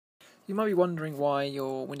You might be wondering why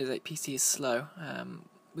your Windows 8 PC is slow.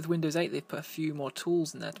 With Windows 8 they've put a few more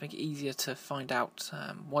tools in there to make it easier to find out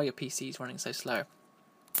why your PC is running so slow.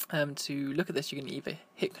 To look at this, you can either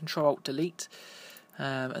hit Ctrl-Alt-Delete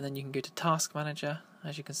and then you can go to Task Manager,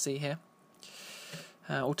 as you can see here.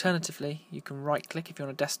 Alternatively, you can right click if you're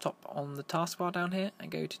on a desktop on the taskbar down here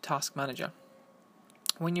and go to Task Manager.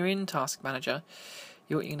 When you're in Task Manager, what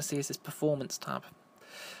you're going to see is this Performance tab.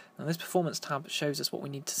 Now this Performance tab shows us what we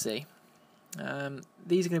need to see.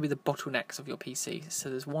 These are going to be the bottlenecks of your PC. So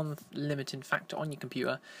there's one limiting factor on your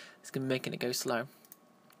computer that's going to be making it go slow.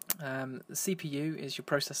 The CPU is your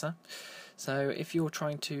processor. So if you're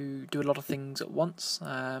trying to do a lot of things at once,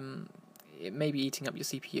 it may be eating up your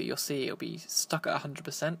CPU. You'll see it'll be stuck at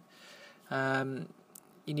 100%.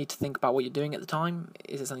 You need to think about what you're doing at the time.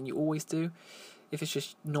 Is it something you always do? If it's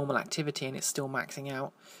just normal activity and it's still maxing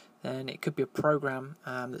out, then it could be a program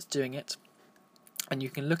that's doing it. And you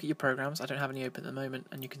can look at your programs, I don't have any open at the moment,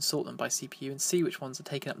 and you can sort them by CPU and see which ones are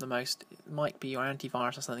taking up the most. It might be your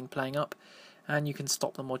antivirus or something playing up, and you can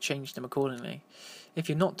stop them or change them accordingly. If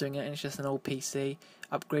you're not doing it and it's just an old PC,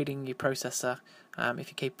 upgrading your processor, if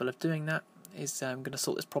you're capable of doing that, is going to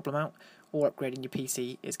sort this problem out, or upgrading your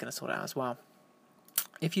PC is going to sort it out as well.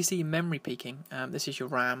 If you see memory peaking, this is your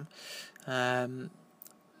RAM.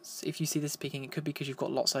 If you see this peaking, it could be because you've got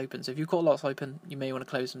lots open. So if you've got lots open, you may want to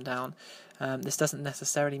close them down. This doesn't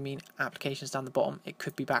necessarily mean applications down the bottom. It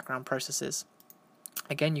could be background processes.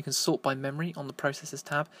 Again, you can sort by memory on the processes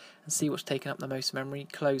tab and see what's taking up the most memory,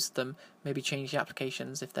 close them, maybe change the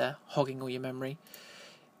applications if they're hogging all your memory.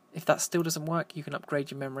 If that still doesn't work, you can upgrade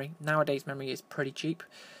your memory. Nowadays memory is pretty cheap,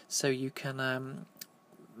 so you can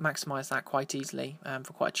maximize that quite easily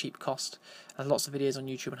for quite a cheap cost. There's lots of videos on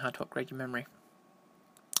YouTube on how to upgrade your memory.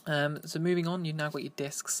 So moving on, you've now got your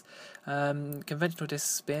discs. Conventional discs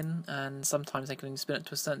spin, and sometimes they can only spin it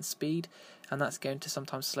to a certain speed, and that's going to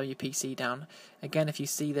sometimes slow your PC down. Again, if you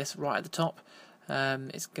see this right at the top,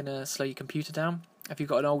 it's going to slow your computer down. If you've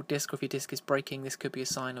got an old disk or if your disk is breaking, this could be a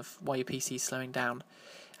sign of why your PC is slowing down.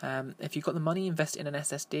 If you've got the money, invest in an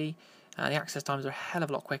SSD. The access times are a hell of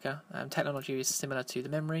a lot quicker. Technology is similar to the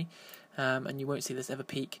memory, and you won't see this ever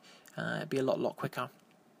peak. It'll be a lot quicker.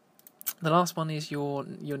 The last one is your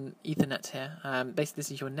Ethernet here. Basically,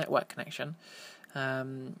 this is your network connection.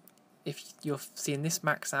 If you're seeing this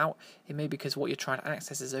max out, it may be because what you're trying to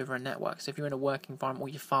access is over a network. So if you're in a work environment, all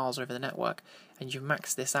your files are over the network, and you've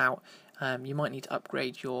maxed this out, you might need to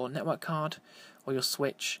upgrade your network card, or your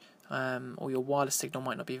switch, or your wireless signal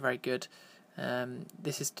might not be very good.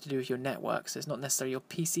 This is to do with your network, so it's not necessarily your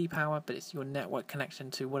PC power, but it's your network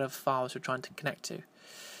connection to whatever files you're trying to connect to.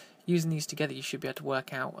 Using these together, you should be able to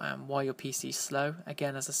work out why your PC is slow.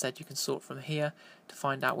 Again, as I said, you can sort from here to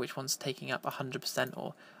find out which one's taking up 100%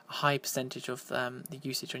 or a high percentage of the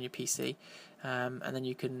usage on your PC, and then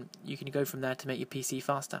you can go from there to make your PC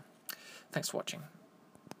faster. Thanks for watching.